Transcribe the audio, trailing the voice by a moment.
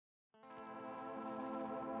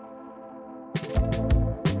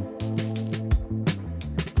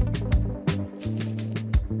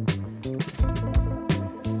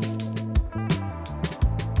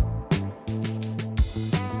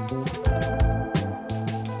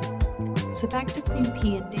So back to Queen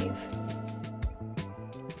P and Dave.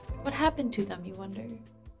 What happened to them, you wonder?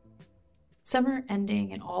 Summer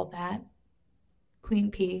ending and all that. Queen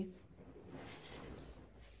P.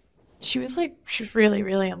 She's really,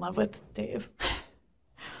 really in love with Dave.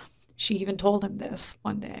 She even told him this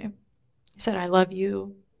one day. He said, I love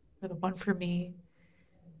you. You're the one for me.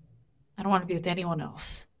 I don't want to be with anyone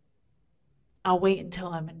else. I'll wait until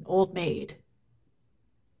I'm an old maid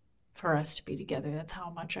for us to be together. That's how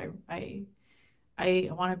much I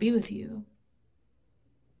want to be with you.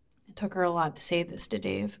 It took her a lot to say this to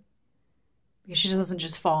Dave, because she doesn't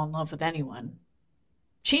just fall in love with anyone.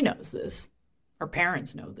 She knows this. Her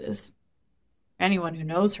parents know this. Anyone who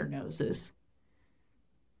knows her knows this.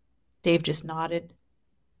 Dave just nodded.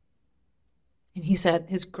 And he said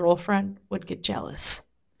his girlfriend would get jealous.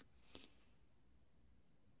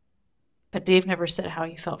 But Dave never said how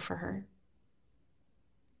he felt for her.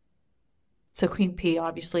 So Queen P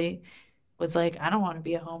obviously was like, I don't want to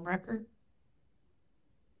be a homewrecker.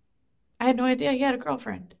 I had no idea he had a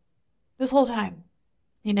girlfriend this whole time.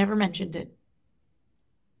 He never mentioned it.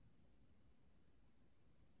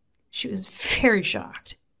 She was very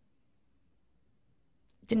shocked.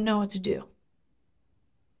 Didn't know what to do.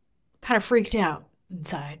 Kind of freaked out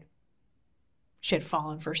inside. She had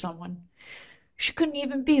fallen for someone she couldn't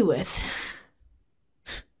even be with.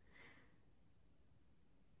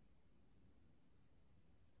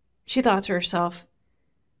 She thought to herself,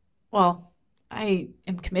 well, I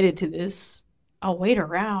am committed to this. I'll wait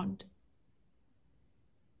around.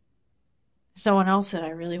 There's no one else that I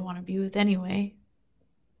really want to be with anyway.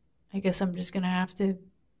 I guess I'm just going to have to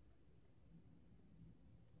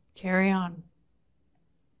carry on.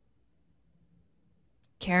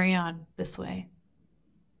 Carry on this way.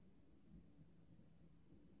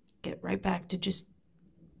 Get right back to just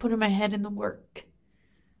putting my head in the work.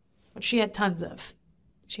 Which she had tons of.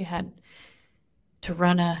 She had to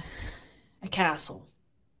run a castle.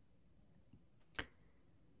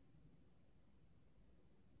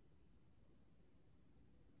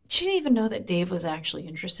 She didn't even know that Dave was actually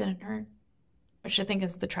interested in her, which I think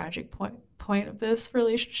is the tragic point of this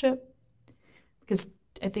relationship. Because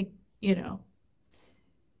I think, if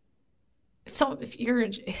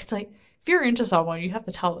you're into someone, you have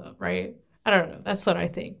to tell them, right? I don't know. That's what I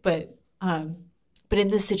think. But in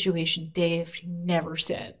this situation, Dave never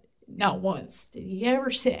said, not once did he ever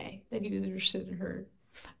say that he was interested in her.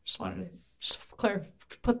 Just wanted to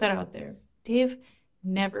put that out there. Dave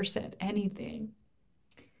never said anything.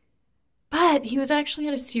 But he was actually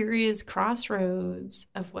at a serious crossroads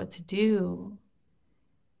of what to do.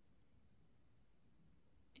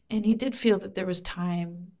 And he did feel that there was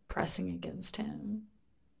time pressing against him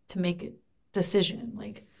to make a decision.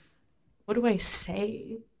 Like, what do I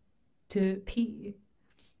say to P?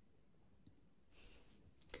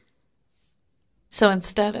 So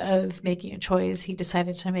instead of making a choice, he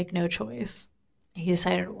decided to make no choice. He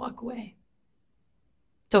decided to walk away.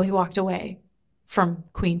 So he walked away from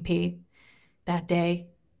Queen P that day.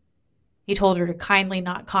 He told her to kindly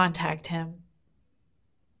not contact him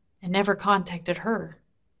and never contacted her.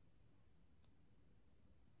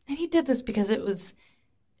 And he did this because it was,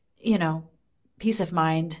 peace of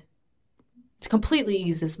mind, to completely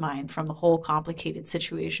ease his mind from the whole complicated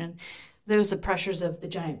situation. There was the pressures of the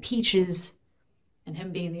giant peaches and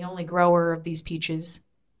him being the only grower of these peaches,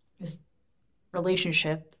 his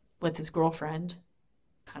relationship with his girlfriend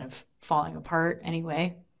kind of falling apart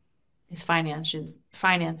anyway, his finances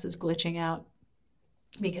glitching out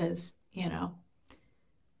because,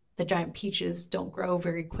 the giant peaches don't grow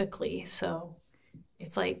very quickly. So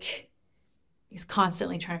it's like he's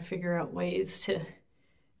constantly trying to figure out ways to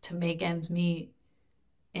make ends meet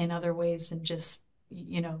in other ways than just,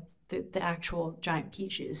 the actual giant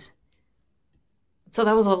peaches. So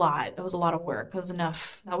that was a lot. It was a lot of work.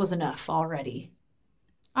 That was enough already.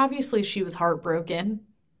 Obviously, she was heartbroken.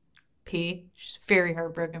 P. She's very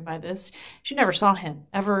heartbroken by this. She never saw him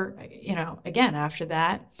ever, again after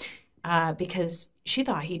that, because she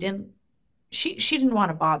thought he didn't. She didn't want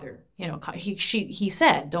to bother. He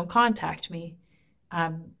said, "Don't contact me."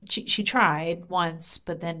 She tried once,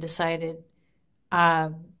 but then decided.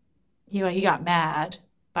 He got mad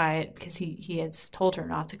by it because he had told her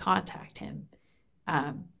not to contact him.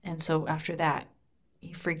 And so after that,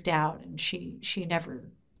 he freaked out, and she never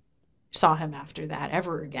saw him after that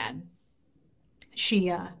ever again. She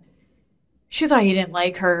thought he didn't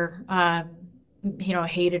like her,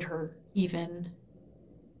 hated her even.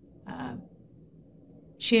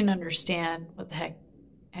 She didn't understand what the heck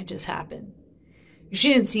had just happened.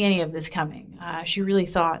 She didn't see any of this coming. She really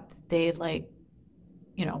thought that they'd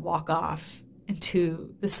walk off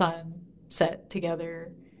into the sunset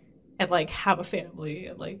together and like have a family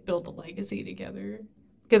and like build a legacy together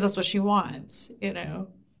because that's what she wants, you know.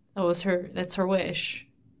 That's her wish.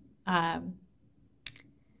 Um,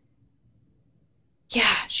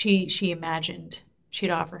 yeah, she imagined she'd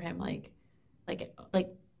offer him like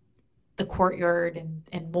the courtyard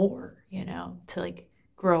and more, you know, to like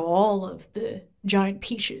grow all of the giant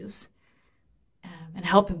peaches, and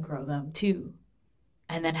help him grow them too,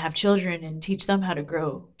 and then have children and teach them how to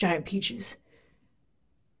grow giant peaches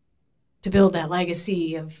to build that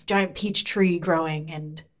legacy of giant peach tree growing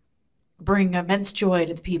and bring immense joy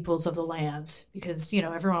to the peoples of the lands because, you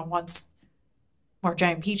know, everyone wants more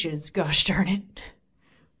giant peaches. Gosh darn it.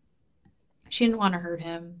 She didn't want to hurt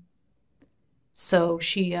him. So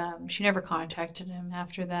she never contacted him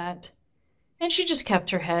after that. And she just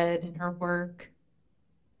kept her head in her work.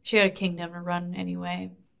 She had a kingdom to run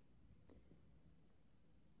anyway.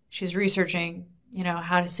 She's researching, you know,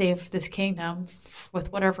 how to save this kingdom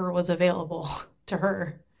with whatever was available to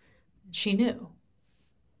her. She knew.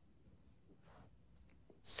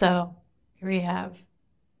 So here we have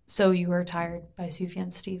So You Are Tired by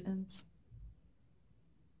Sufjan Stevens.